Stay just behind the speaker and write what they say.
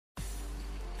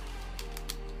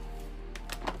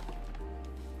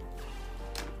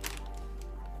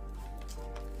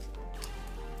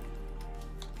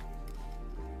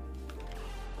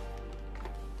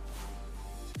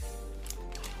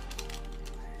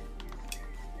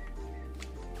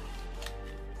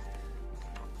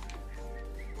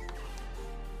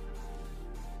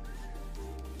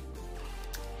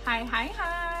Hi, hi,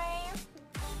 hi.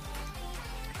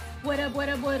 What up, what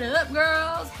up, what up,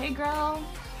 girls? Hey, girl.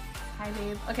 Hi,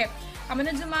 babe. Okay, I'm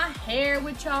gonna do my hair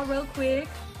with y'all real quick.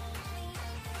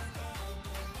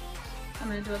 I'm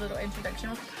gonna do a little introduction.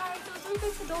 Hi, those of you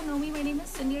guys who don't know me, my name is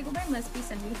Cindy. I go by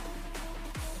Mustbecindy.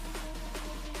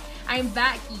 I'm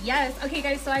back, yes. Okay,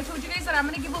 guys, so I told you guys that I'm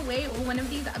gonna give away one of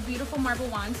these beautiful marble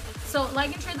wands. So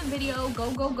like and share the video,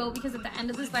 go, go, go, because at the end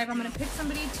of this live, I'm gonna pick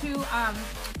somebody to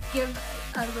give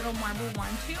a little marble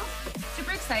wand to.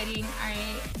 Super exciting. I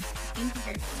think you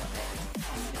guys will love it.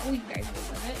 I know you guys will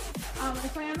love it.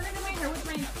 So I am gonna do my hair with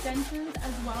my extensions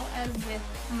as well as with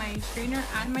my straightener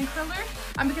and my curler.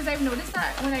 Because I've noticed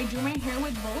that when I do my hair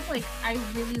with both, like I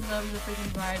really love the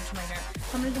freaking vibe to my hair.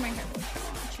 So I'm gonna do my hair with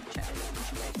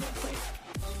real quick.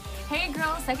 Hey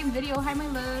girl, second video. Hi my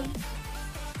love.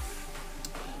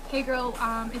 Hey girl,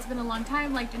 it's been a long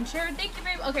time. Liked and shared. Thank you,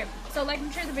 babe. Okay, so like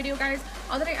and share the video, guys.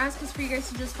 All that I ask is for you guys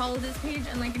to just follow this page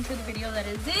and like and share the video. That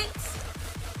is it.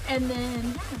 And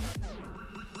then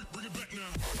yeah.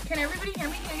 Can everybody hear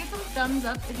me? Can I get some thumbs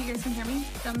up if you guys can hear me?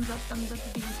 Thumbs up if you guys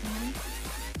can hear me.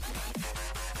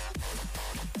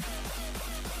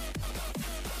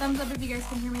 Thumbs up if you guys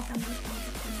can hear me. Thumbs up, thumbs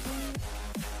up, thumbs up.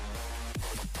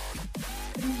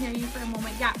 Couldn't hear you for a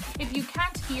moment. Yeah, if you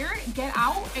can't hear, get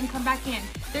out and come back in.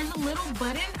 There's a little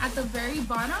button at the very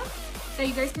bottom that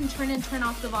you guys can turn and turn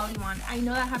off the volume on. I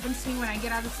know that happens to me when I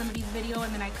get out of somebody's video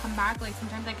and then I come back, like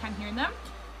sometimes I can't hear them.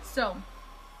 So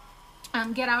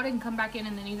get out and come back in,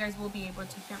 and then you guys will be able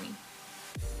to hear me.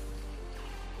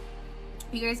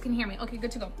 You guys can hear me. Okay,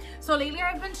 good to go. So lately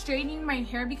I've been straightening my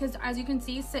hair because as you can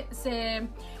see, se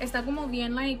está como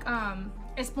bien like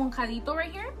esponjadito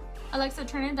right here. I like to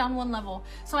turn it down one level.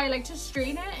 So I like to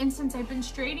straighten it, and since I've been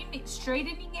straightening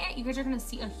it, you guys are gonna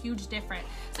see a huge difference.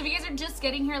 So if you guys are just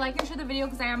getting here, like and share the video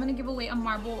because I am gonna give away a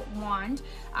marble wand.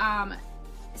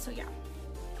 So yeah.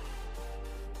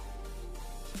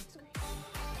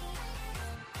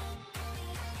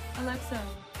 Alexa,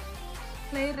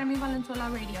 play Remy Valenzuela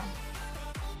Radio.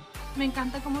 Me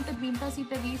encanta cómo te pintas y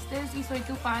te vistes y soy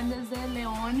tu fan desde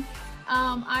León.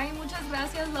 Ay, muchas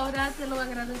gracias, Laura, te lo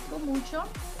agradezco mucho.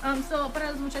 So,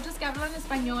 para los muchachos que hablan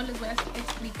español, les voy a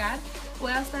explicar.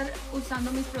 Voy a estar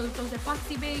usando mis productos de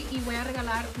Foxy y voy a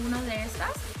regalar una de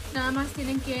estas. Nada más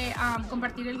tienen que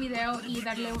compartir el video y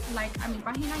darle like a mi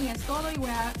página y es todo. Y voy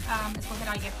a escoger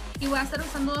a alguien. Y voy a estar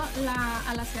usando la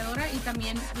alaciadora y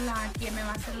también la que me va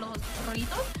a hacer los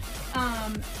rollitos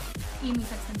y mis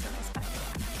extensiones para que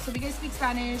vean. So if you guys speak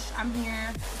Spanish, I'm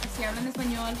here. Si hablan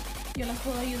español, yo les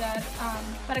puedo ayudar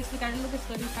para explicarles lo que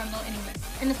estoy usando en inglés,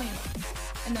 en español.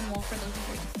 And then for those of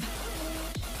you who speak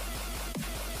English.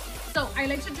 So I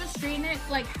like to just straighten it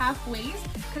like halfway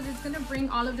because it's gonna bring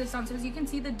all of this on. So as you can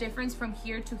see the difference from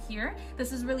here to here,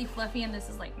 this is really fluffy and this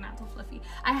is like not so fluffy.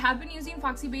 I have been using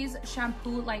Foxy Bay's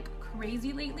shampoo like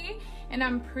crazy lately and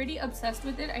I'm pretty obsessed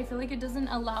with it. I feel like it doesn't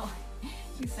allow,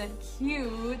 he said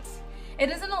cute. It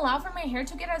doesn't allow for my hair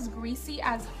to get as greasy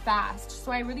as fast.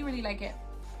 So I really, really like it.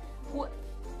 What?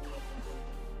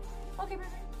 Okay,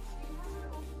 perfect.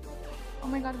 Oh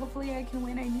my god, hopefully I can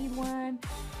win. I need one.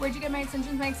 Where'd you get my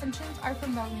extensions? My extensions are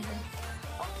from Belgium.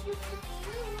 Oh, cute, cute,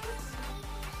 cute.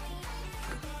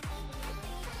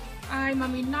 Ay,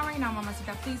 mommy, not right now,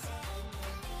 mamacita, please.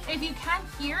 If you can't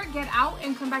hear, get out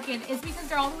and come back in. It's because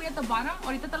they're all the way at the bottom.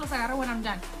 Ahorita te los agarro when I'm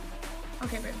done.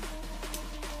 Okay, babe.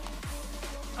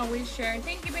 Always share.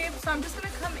 Thank you, babe. So I'm just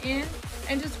gonna come in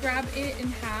and just grab it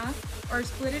in half or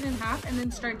split it in half and then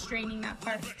start straining that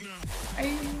part. Are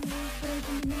you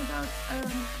thinking about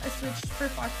a switch for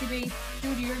Foxy Bay?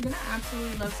 Dude, you're gonna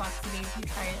absolutely love Foxy Bay if you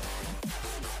try it.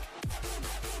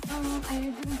 I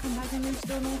didn't come back and there's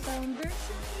still no sound.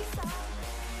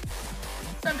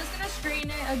 So I'm just gonna straighten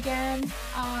it again,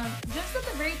 just at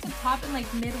the very top and like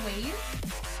midways,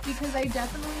 because I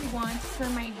definitely want for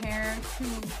my hair to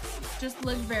just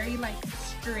look very like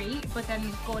straight, but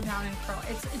then go down and curl.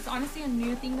 It's honestly a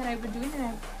new thing that I've been doing and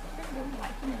I've been really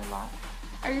liking it a lot.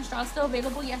 Are your straws still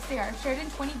available? Yes, they are. Shared in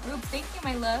 20 groups. Thank you,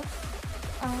 my love.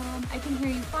 I can hear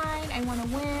you fine. I want to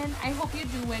win. I hope you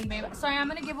do win, babe. So I am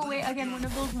going to give away, again, one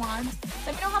of those wands.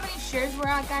 Let me know how many shares we're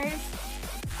at, guys.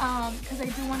 Because I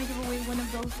do want to give away one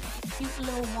of those cute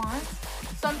little wands.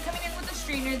 So I'm coming in with a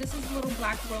straightener. This is a little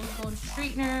black rose gold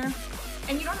straightener.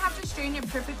 And you don't have to straighten it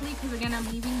perfectly because, again, I'm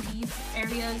leaving these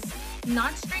areas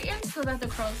not straightened so that the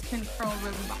curls can curl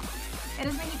really long.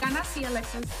 Eres mexicana? Sí,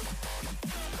 Alexis.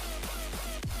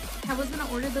 I was going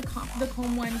to order the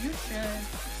comb one. You should.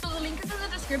 So the link is in the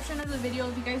description of the video.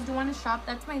 If you guys do want to shop,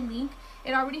 that's my link.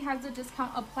 It already has a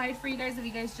discount applied for you guys. If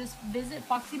you guys just visit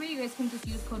Foxy Bay, you guys can just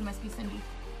use code Mustbecindy.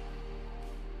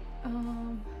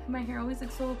 My hair always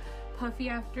looks so puffy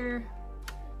after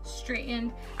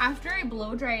straightened. After I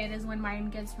blow dry it is when mine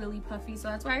gets really puffy. So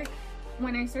that's why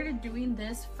when I started doing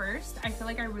this first, I feel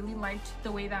like I really liked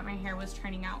the way that my hair was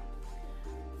turning out.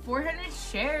 400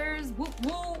 shares, whoop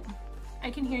whoop.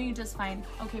 I can hear you just fine.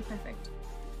 Okay, perfect.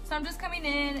 So I'm just coming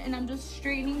in and I'm just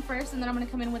straightening first, and then I'm gonna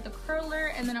come in with the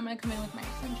curler, and then I'm gonna come in with my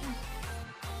extension.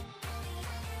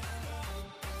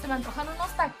 Se me antojan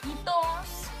unos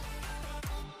taquitos.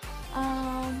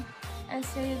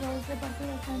 Essay those de parte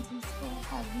de Francisco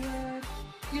Javier.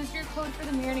 Used your code for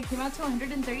the mirror and it came out to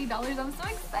 $130. I'm so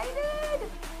excited.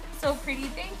 So pretty.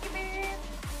 Thank you, babe.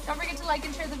 Don't forget to like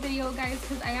and share the video, guys,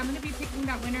 because I am going to be picking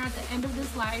that winner at the end of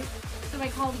this live. So if I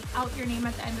call out your name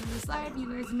at the end of this live, you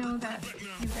guys know that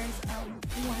you guys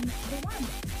won the one.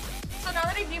 So now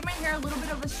that I gave my hair a little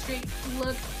bit of a straight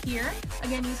look here,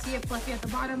 again, you see it fluffy at the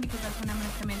bottom because that's when I'm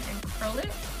going to come in and curl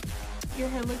it. Your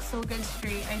hair looks so good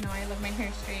straight. I know, I love my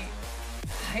hair straight.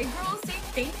 Hi, girl. Say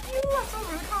thank you. I'm so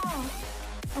rude, huh?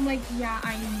 I'm like, yeah,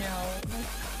 I know. Like,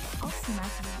 I'll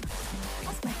smack you.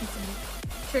 I'll smack you, Cindy.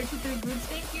 Shirt to 3 groups.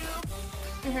 Thank you.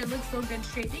 Your hair looks so good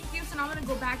straight. Thank you. So now I'm going to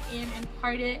go back in and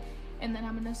part it, and then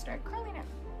I'm going to start curling it.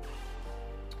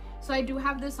 So I do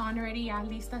have this on already. Ya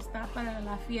lista está para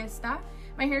la fiesta.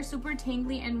 My hair is super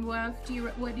tangly and rough.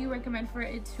 What do you recommend for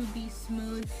it to be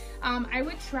smooth? I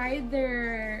would try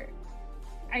their...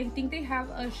 I think they have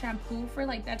a shampoo for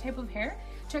like that type of hair.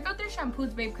 Check out their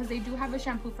shampoos, babe, because they do have a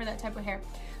shampoo for that type of hair.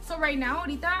 So right now,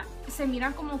 ahorita se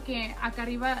mira como que acá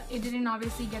arriba it didn't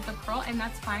obviously get the curl, and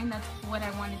that's fine. That's what I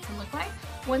want it to look like.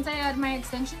 Once I add my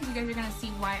extensions, you guys are gonna see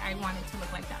why I want it to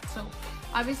look like that. So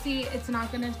obviously it's not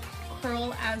gonna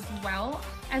curl as well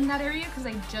in that area because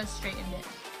I just straightened it.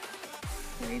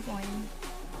 Very boring.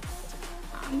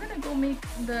 I'm gonna go make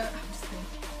the... I'm just kidding.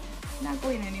 Not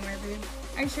going anywhere, babe.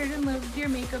 I sure did love your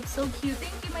makeup. So cute.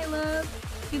 Thank you, my love.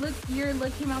 Your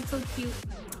look came out so cute.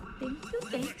 Thank you,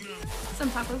 thank you. Some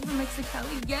tacos from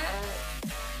Mexicali. Yes.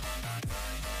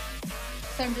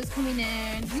 So I'm just coming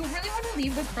in. You really want to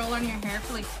leave the curl on your hair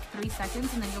for like 3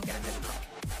 seconds, and then you'll get a good curl.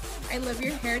 I love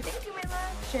your hair. Thank you, my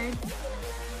love. Shared.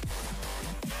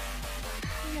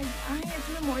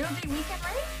 It's Memorial Day weekend,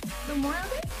 right? Memorial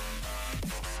Day?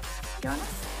 ¿Qué van a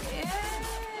hacer?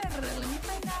 Let me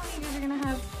find out. You guys are gonna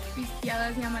have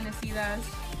pisteadas y amanecidas.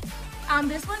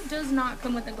 This one does not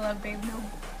come with a glove, babe. No.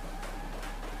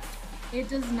 It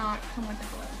does not come with a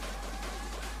glove.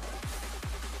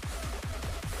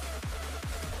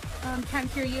 Can't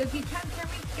hear you. If you can't hear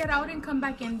me, get out and come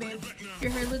back in, babe.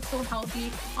 Your hair looks so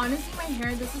healthy. Honestly, my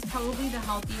hair, this is probably the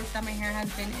healthiest that my hair has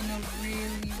been in a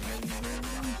really, really, really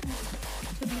long time,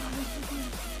 to be honest with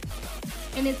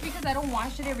you. And it's because I don't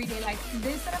wash it every day. Like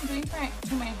this that I'm doing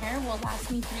to my hair will last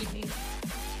me 3 days.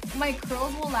 My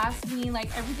curls will last me,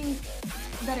 like everything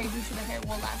that I do to the hair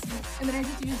will last me. And then I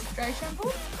just use dry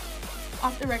shampoo.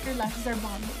 Off the record, lashes are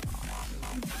bomb.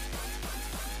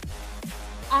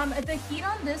 The heat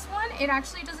on this one, it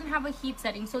actually doesn't have a heat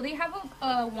setting. So they have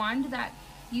a wand that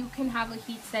you can have a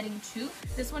heat setting too.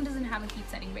 This one doesn't have a heat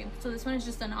setting, babe. So this one is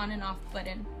just an on and off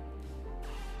button.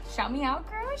 Shout me out,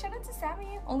 girl. Shout out to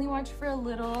Sammy. Only watch for a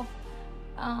little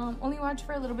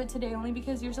bit today, only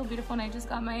because you're so beautiful and I just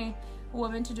got my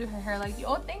woman to do her hair like you.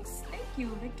 Oh, thanks. Thank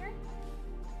you, Victor.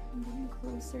 I'm getting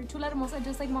closer. Chula hermosa,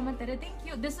 just like Mama Tere. Thank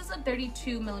you. This is a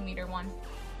 32mm one.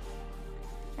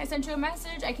 I sent you a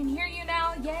message. I can hear you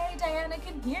now. Yay, Diana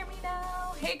can hear me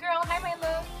now. Hey, girl. Hi, my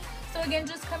love. So again,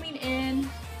 just coming in.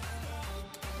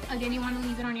 Again, you want to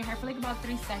leave it on your hair for like about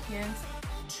 3 seconds.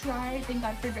 Try. Thank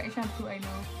God for dry shampoo. I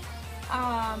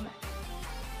know.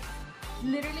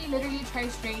 Literally try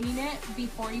straightening it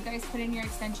before you guys put in your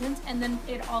extensions, and then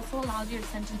it also allows your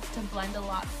extensions to blend a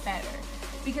lot better.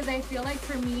 Because I feel like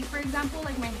for me, for example,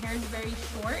 like my hair is very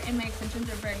short and my extensions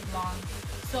are very long.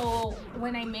 So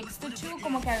when I mix the two,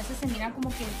 como que a veces se mira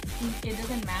como que it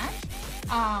doesn't match.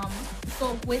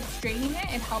 So with straightening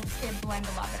it, it helps it blend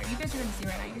a lot better. You guys are gonna see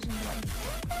right now. You guys are gonna be like,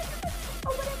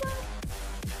 oh, whatever.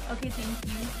 Okay, thank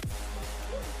you.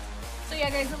 So yeah,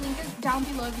 guys, the link is down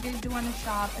below if you guys do want to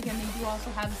shop. Again, they do also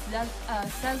have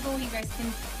Sezzle. You guys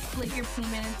can split your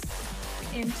payments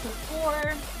into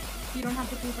 4. You don't have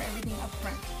to pay for everything up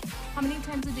front. How many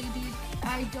times a day do you...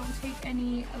 I don't take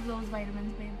any of those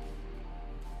vitamins, babe.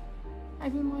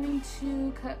 I've been wanting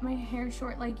to cut my hair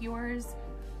short like yours,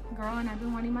 girl, and I've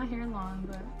been wanting my hair long,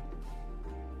 but...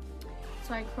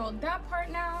 So I curled that part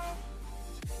now.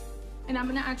 And I'm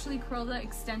gonna actually curl the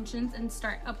extensions and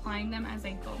start applying them as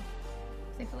I go.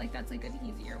 I feel like that's like an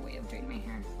easier way of doing my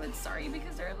hair. But sorry,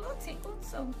 because they're a little tangled,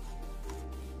 so...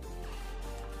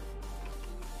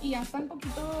 Y ya están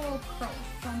poquito curls,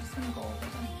 so I'm just gonna go over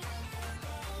them.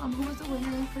 Who was the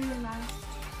winner for your last?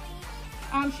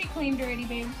 She claimed already,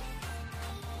 babe.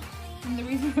 And the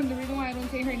reason why I don't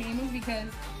say her name is because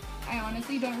I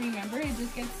honestly don't remember. It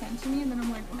just gets sent to me and then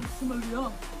I'm like, oh, it's somebody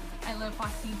else. I love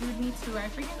Foxy. Dude, me too.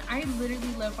 I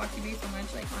literally love Foxy Bae so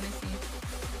much. Like, honestly.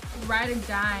 Ride or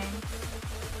die.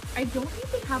 I don't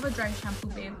even have a dry shampoo,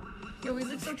 babe. You always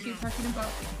look so cute talking about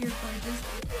your gorgeous.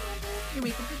 Your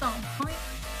makeup is on point.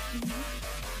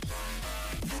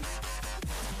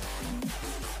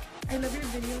 I love your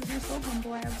videos. You're so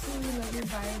humble. I absolutely love your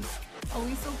vibes.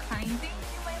 Always so kind. Thank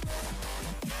you, my love.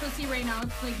 So see, right now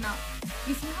it's like not.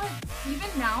 You see how even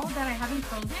now that I haven't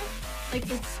curled it, like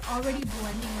it's already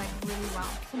blending like really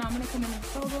well. So now I'm gonna come in and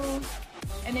curl those.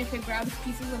 And if it grabs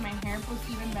pieces of my hair, it's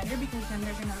even better because then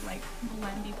they're gonna like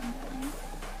blend even better.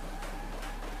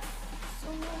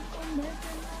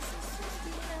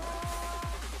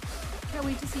 Can't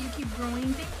wait to see you keep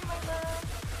growing. Thank you, my love.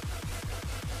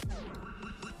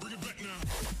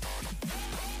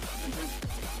 Just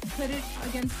put it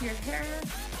against your hair.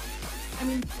 I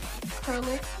mean, curl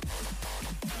it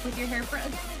with your hair for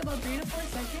again like about 3 to 4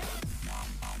 seconds.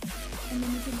 And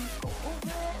then you can just go over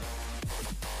it.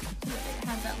 It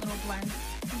has that little blend.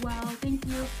 Wow, thank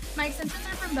you. My extensions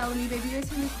are from Bellamy, baby. You guys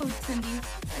see this code Cindy.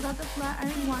 I got the flat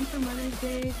iron one for Mother's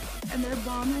Day, and they're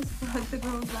bomb as fuck. The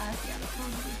girls last. Yeah, the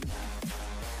girls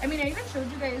last. I mean, I even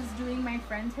showed you guys doing my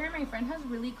friend's hair. My friend has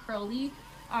really curly,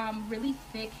 really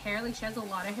thick hair. Like, she has a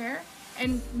lot of hair.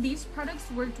 And these products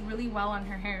worked really well on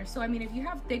her hair. So, I mean, if you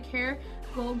have thick hair,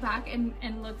 go back and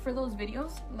look for those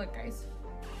videos. Look, guys.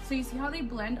 So you see how they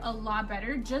blend a lot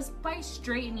better just by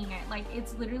straightening it. Like,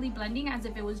 it's literally blending as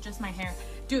if it was just my hair.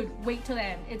 Dude, wait till the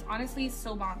end. It's honestly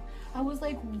so bomb. I was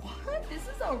like, what? This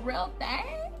is a real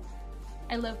thing?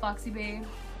 I love Foxy Bae.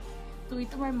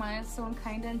 Tuito Marmaya is so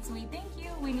kind and sweet. Thank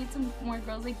you. We need some more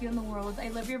girls like you in the world. I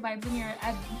love your vibes and your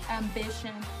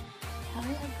ambition. Hell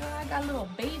yeah, girl. I got little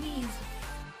babies.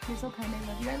 You're so kind.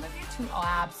 I love you. I love you too. Oh,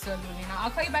 absolutely not. I'll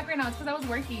call you back right now. It's because I was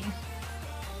working.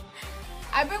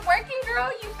 I've been working, girl.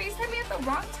 You FaceTime me at the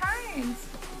wrong times.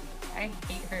 I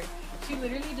hate her. She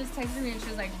literally just texted me and she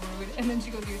was like rude. And then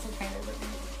she goes, you're so kind of living.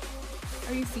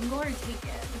 Are you single or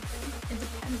taken? It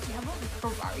depends. Do you have a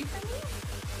Ferrari for me?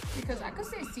 Because I could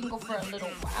stay single for a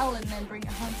little while and then bring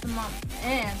it home to mom.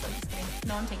 And so I'm just kidding.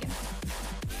 No, I'm taken.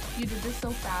 You did this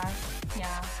so fast.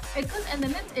 Yeah. And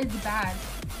then it's bad.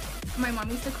 My mom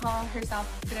used to call herself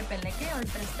Trepeleque or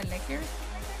Trespeleque or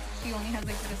something like that. She only has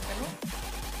like tres pelos.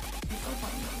 So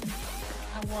funny.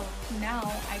 Well, now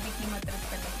I became a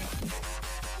Trespeleque.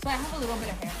 So I have a little bit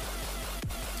of hair.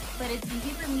 But it's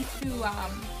easy for me to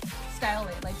style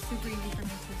it. Like, super easy for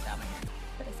me to style my hair.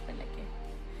 Trespeleque.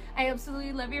 I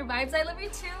absolutely love your vibes. I love you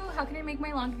too. How can I make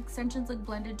my long extensions look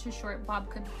blended to short bob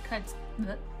cuts? What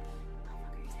the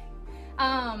fuck are you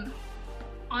saying?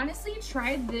 Honestly,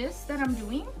 try this that I'm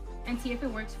doing and see if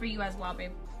it works for you as well,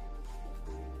 babe.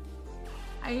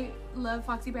 I love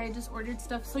Foxy Bae. I just ordered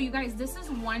stuff. So you guys, this is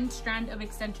one strand of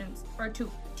extensions, or two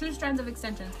strands of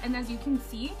extensions. And as you can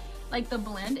see, like, the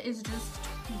blend is just,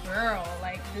 girl,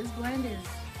 like, this blend is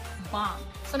bomb.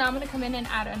 So now I'm gonna come in and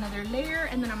add another layer,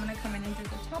 and then I'm gonna come in and do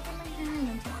the top of my hair, and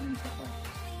then so on and so forth.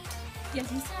 Yes,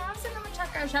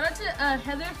 shout out to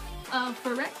Heather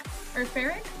Farrick.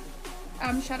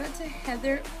 Shout out to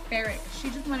Heather Farrick. She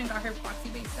just went and got her Foxy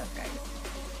Bae stuff, guys.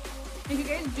 If you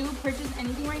guys do purchase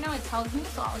anything right now, it tells me,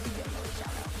 so I'll give you a little shout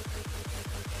out.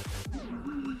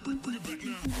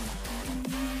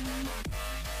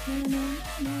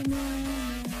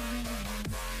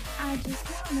 I just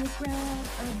wanna grab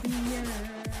a beer,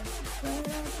 but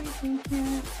everything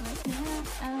can't right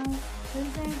now,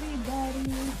 'cause everybody's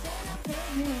in a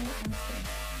payment.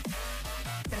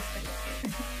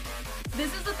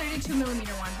 This is the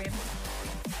 32mm one, babe.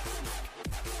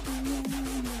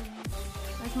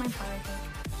 That's my part.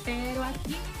 Pero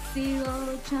aquí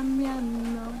sigo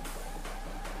chambeando.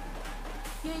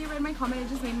 Yeah, you read my comment. It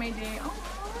just made my day. Oh,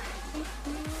 thank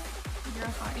you. You're a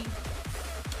hottie.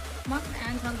 Mom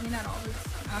and tells me that all this.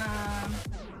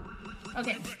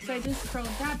 Okay, so I just curled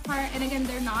that part, and again,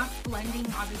 they're not blending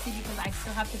obviously because I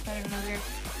still have to put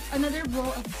another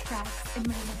row of straps in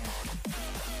my hair.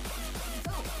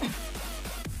 So,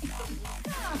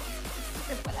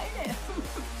 that's what I did.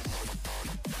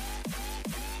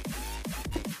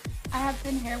 I have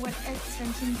thin hair. What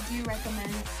extensions do you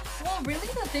recommend? Well, really,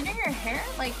 the thinner your hair,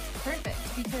 like, perfect.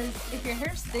 Because if your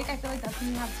hair's thick, I feel like that's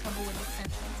when you have trouble with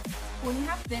extensions. When you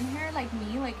have thin hair like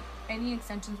me, like, any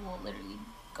extensions will literally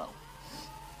go.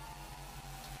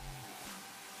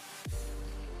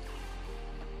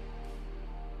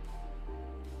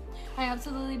 I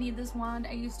absolutely need this wand.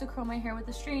 I used to curl my hair with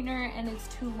a straightener and it's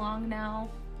too long now.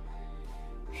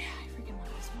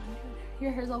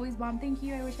 Your hair's always bomb. Thank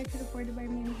you. I wish I could afford to buy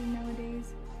me anything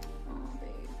nowadays. Oh,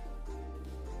 babe.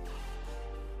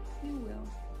 You will.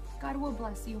 God will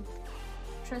bless you.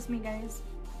 Trust me, guys.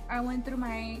 I went through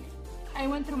my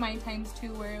times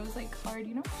too where it was like hard,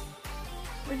 you know?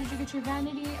 Where did you get your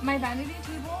vanity? My vanity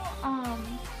table,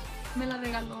 me la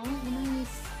regaló una de mis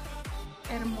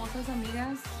hermosas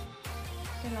amigas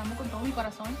que la amo con todo mi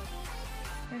corazón.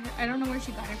 I don't know where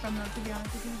she got it from though, to be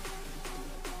honest with you.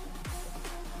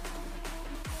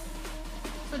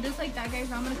 So just like that, guys,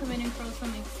 now I'm gonna come in and curl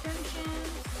some extensions.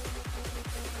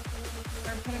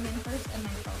 Or put them in first and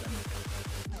then curl them.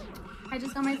 I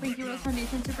just got my Frankie Rose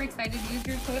foundation. Super excited to use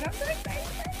your code. I'm so excited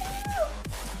for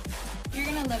you. You're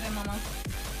gonna love it, mama.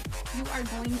 You are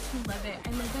going to love it.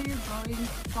 I love that you're growing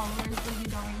followers, but you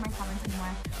don't read my comments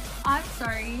anymore. I'm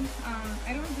sorry.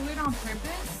 I don't do it on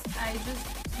purpose. I just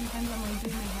sometimes I'm like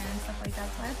doing my hair and stuff like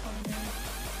that, so I apologize.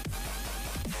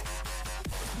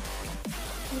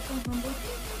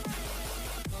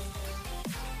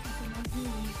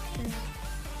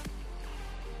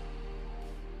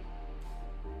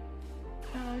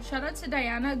 Shout out to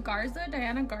Diana Garza.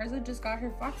 Diana Garza just got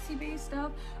her Foxy base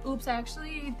stuff. Oops,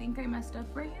 actually, I think I messed up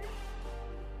right here.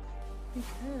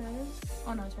 Because,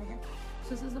 oh no, it's right here.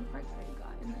 So this is the part that I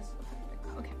got, and this is the part that I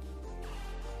got. Okay.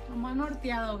 I'm on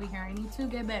norteada over here. I need to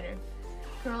get better.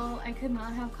 Girl, I could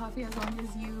not have coffee as long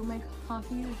as you. My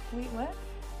coffee is, wait, what?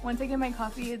 Once I get my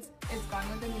coffee, it's gone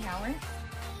within the hour.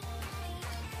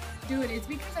 Dude, it's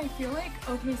because I feel like,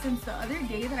 okay, since the other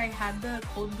day that I had the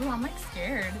cold brew, I'm like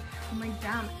scared. I'm like,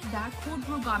 damn, that cold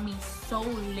brew got me so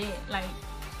lit. Like,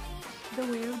 the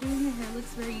way of doing your hair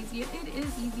looks very easy. It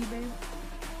is easy, babe.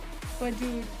 But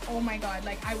dude, oh my god,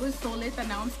 like I was so lit that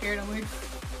now I'm scared. I'm like,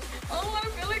 I don't want to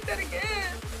feel like that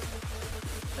again.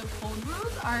 The cold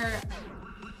brews are,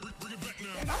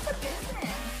 they're not the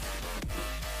business.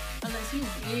 Unless you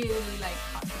really like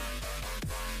coffee.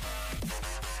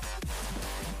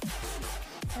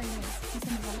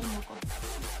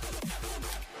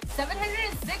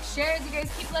 706 shares. You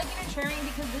guys keep liking and sharing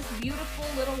because this beautiful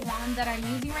little wand that I'm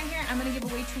using right here, I'm gonna give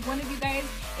away to one of you guys.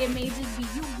 It may just be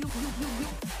you.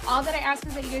 All that I ask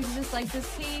is that you guys just like this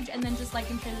page and then just like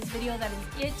and share this video. That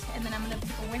is it. And then I'm gonna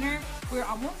pick a winner. We're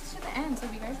almost to the end, so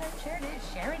if you guys haven't shared it,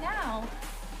 share it now.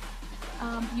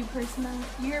 Your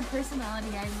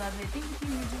personality, I love it. Thank you.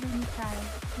 You're doing me cry.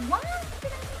 What?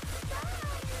 Did I make you cry?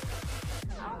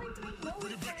 I don't like to make no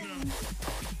friends.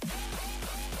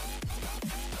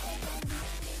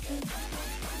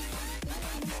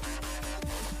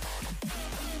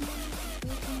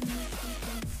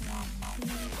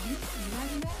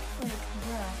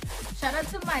 Shout out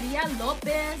to Maria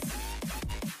Lopez.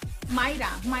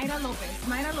 Mayra Lopez.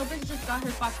 Mayra Lopez just got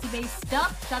her Foxy base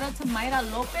stuff. Shout out to Mayra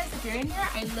Lopez. If you're in here,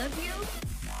 I love you.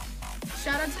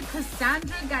 Shout out to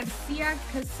Cassandra Garcia.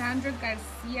 Cassandra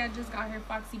Garcia just got her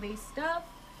Foxy base stuff.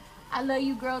 I love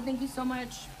you, girl. Thank you so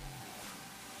much.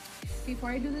 Before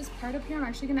I do this part up here, I'm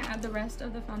actually gonna add the rest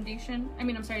of the foundation.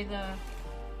 I'm sorry, the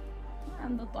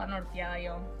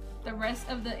rest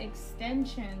of the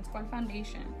extensions. ¿Cuál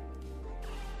foundation?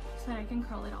 So that I can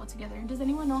curl it all together. Does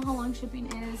anyone know how long shipping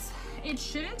is? It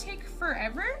shouldn't take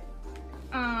forever,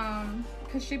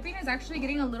 because shipping is actually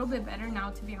getting a little bit better now,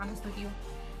 to be honest with you.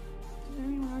 Does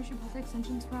anyone know where she bought the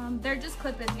extensions from? They're just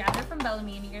clip-ins. Yeah, they're from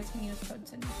Bellamy, and you guys can use code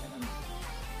Cindy for them.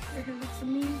 Your hair looks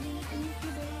amazing. Thank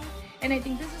you, babe. And I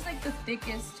think this is like the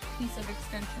thickest piece of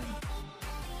extension.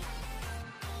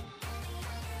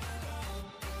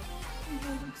 Your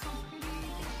hair looks so pretty.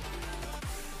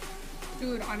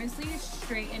 Dude, honestly,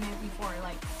 straighten it before.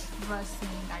 Like, trust me,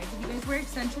 guys. If you guys wear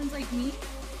extensions like me,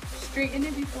 straighten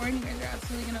it before, and you guys are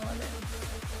absolutely gonna love it.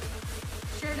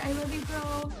 Shared, I love you,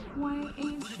 girl. Why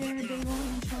ain't shared? They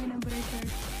won't show up, but I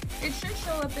shared. It should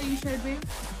show up that you shared, babe.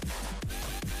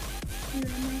 You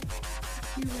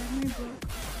read my book.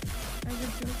 I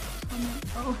would just comment.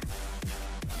 Oh.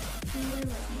 You really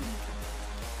love me.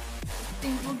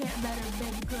 Things will get better,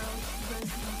 baby girl.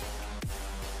 Trust me.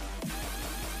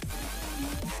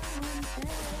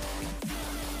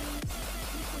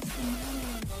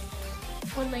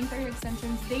 What length are your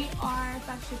extensions? They are,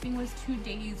 fast shipping was 2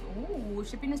 days. Ooh,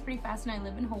 shipping is pretty fast and I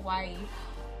live in Hawaii.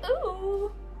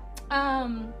 Ooh.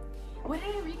 What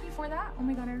did I read before that? Oh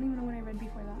my god, I don't even know what I read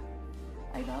before that.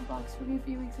 I got a box from you a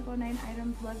few weeks ago, 9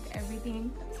 items, loved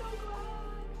everything. I'm so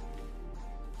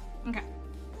glad. Okay.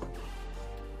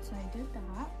 So I did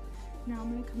that. Now I'm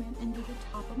gonna come in and do the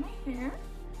top of my hair.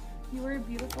 You are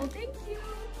beautiful, thank you.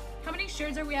 How many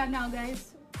shares are we at now,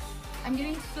 guys? I'm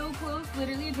getting so close.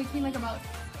 Literally, it takes me like about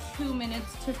 2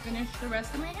 minutes to finish the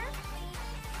rest of my hair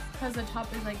because the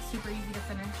top is like super easy to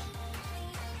finish.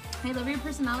 I love your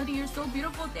personality. You're so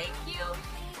beautiful. Thank you.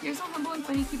 You're so humble and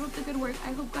funny. Keep up the good work.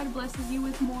 I hope God blesses you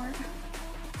with more.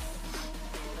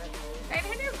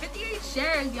 958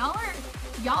 shares. Y'all are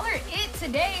it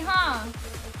today, huh?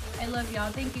 I love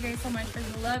y'all. Thank you guys so much for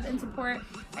the love and support.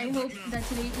 I hope that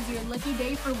today is your lucky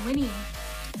day for winning.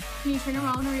 Can you turn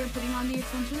around or you're putting on the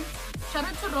extensions? Shout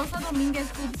out to Rosa Dominguez.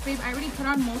 Oops, babe, I already put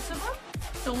on most of them.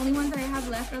 The only ones that I have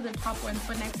left are the top ones,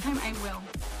 but next time I will.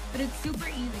 But it's super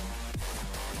easy.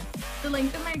 The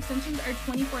length of my extensions are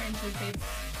 24 inches, babe.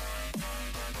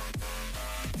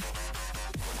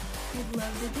 I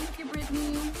love it. Thank you,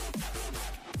 Brittany.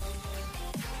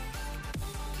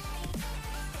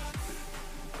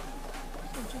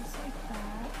 So just like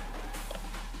that.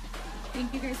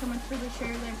 Thank you guys so much for the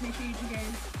shares. I appreciate you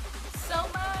guys so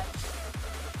much.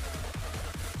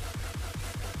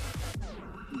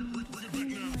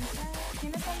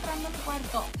 ¿Quién está entrando a mi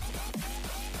cuarto?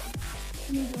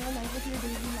 Can you do a live with your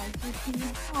daily life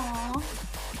routine? Aww.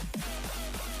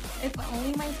 If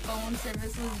only my phone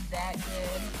service was that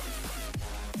good.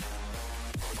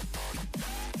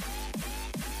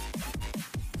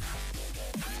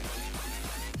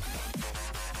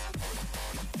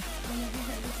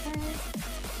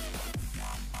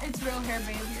 It's real hair,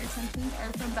 babe. Your extensions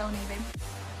are from Belny, babe.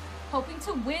 Hoping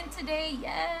to win today,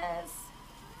 yes.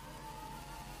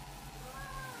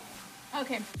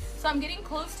 Okay, so I'm getting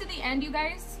close to the end, you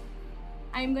guys.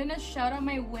 I'm gonna shout out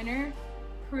my winner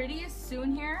pretty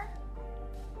soon here.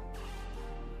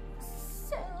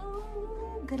 So,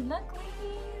 good luck,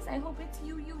 ladies. I hope it's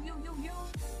you.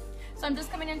 So I'm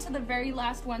just coming into the very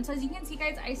last one. So as you can see,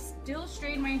 guys, I still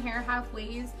straighten my hair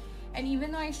halfways. And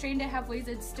even though I straightened it halfways,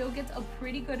 it still gets a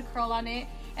pretty good curl on it.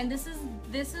 And this is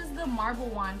the marble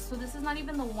one. So this is not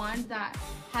even the one that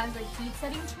has a heat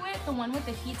setting to it. The one with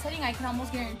the heat setting, I can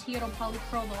almost guarantee it'll probably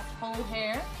curl the whole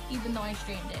hair, even though I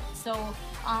straightened it. So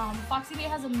Foxy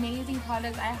has amazing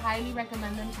products. I highly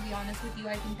recommend them, to be honest with you.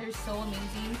 I think they're so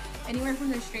amazing. Anywhere from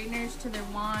their straighteners to their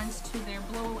wands to their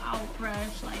blowout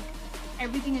brush, like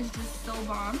everything is just so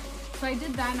bomb. So I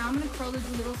did that. Now I'm gonna curl these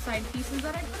little side pieces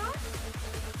that I put on.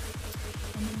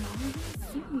 And then now we're gonna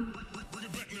see.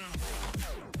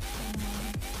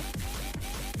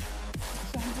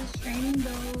 So I'm just straining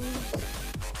those.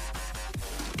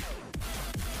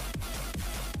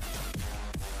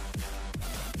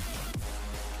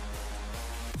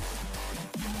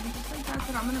 And just like that. So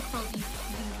I'm gonna curl these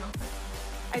real quick.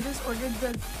 I just ordered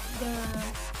the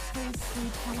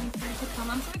sweet telling for it to come.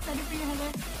 I'm so excited for you,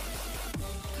 Heather.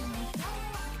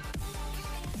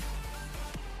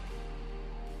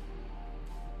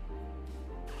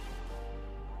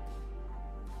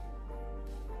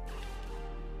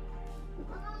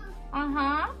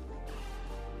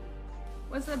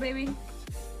 What's up, baby?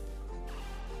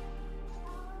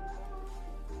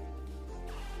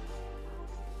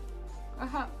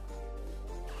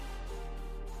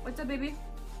 What's up, baby?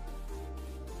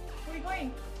 Where are you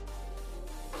going?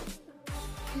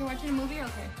 You're watching a movie?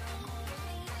 Okay.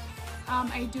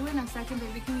 I do in a second,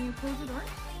 baby. Can you close the door?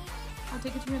 I'll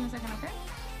take it to you in a second, okay?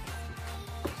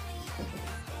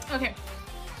 Okay.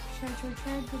 Tread.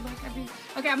 Good luck,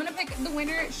 Okay, I'm gonna pick the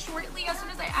winner shortly as soon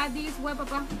as I add these. So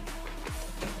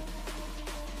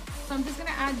I'm just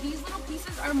gonna add these little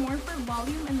pieces are more for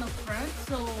volume in the front.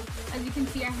 So as you can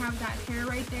see, I have that hair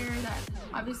right there that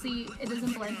obviously it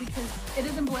doesn't blend because it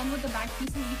doesn't blend with the back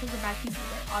pieces because the back pieces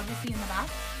are obviously in the back.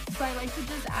 So I like to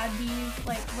just add these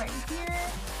like right here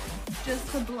just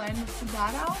to blend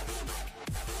that out.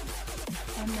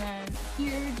 And then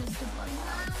here just to blend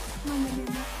that out. Come on,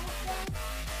 baby.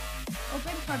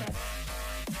 Open product.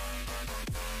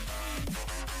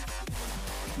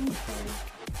 Okay.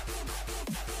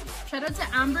 Shout out to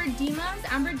Amber Dimas.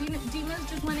 Amber Dimas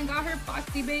just went and got her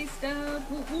Foxy based stuff.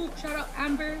 Shout out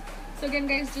Amber. So again,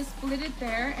 guys, just split it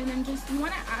there, and then just you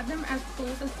want to add them as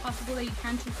close as possible that you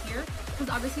can to here, because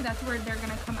obviously that's where they're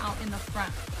gonna come out in the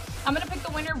front. I'm gonna pick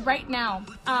the winner right now.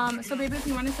 So baby, if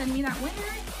you want to send me that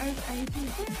winner, I do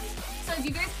this. So as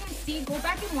you guys can see, go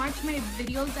back and watch my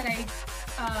videos that I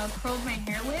curled my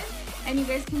hair with, and you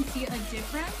guys can see a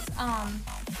difference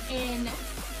in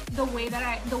the way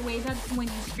that when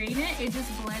you straighten it, it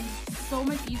just blends so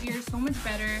much easier, so much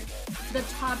better. The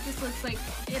top just looks like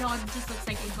it all just looks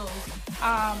like it goes.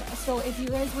 So if you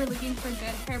guys were looking for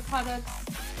good hair products,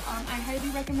 I highly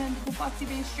recommend the Foxy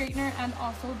Base Straightener and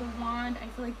also the wand. I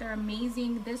feel like they're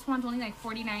amazing. This one's only like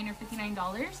 $49 or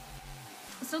 $59.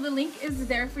 So the link is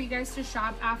there for you guys to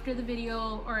shop after the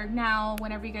video or now,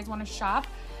 whenever you guys want to shop.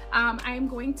 I am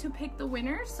going to pick the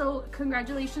winner. So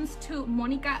congratulations to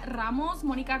Monica Ramos.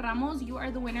 Monica Ramos, you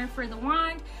are the winner for the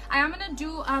wand. I am gonna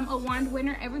do a wand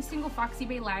winner every single Foxy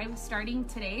Bae live starting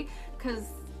today, because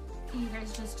you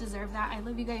guys just deserve that. I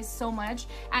love you guys so much.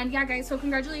 And yeah, guys, so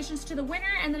congratulations to the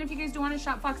winner. And then if you guys do want to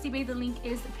shop Foxy Bae, the link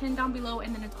is pinned down below,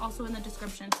 and then it's also in the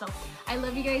description. So I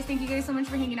love you guys. Thank you guys so much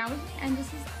for hanging out with me. And this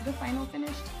is the final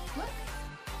finished look.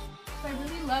 So I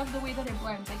really love the way that it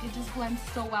blends. Like, it just blends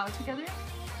so well together.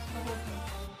 The whole thing.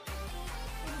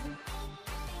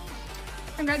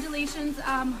 Congratulations,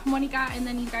 Monica. And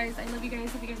then you guys, I love you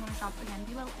guys. If you guys want to shop again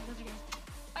below, I love you guys.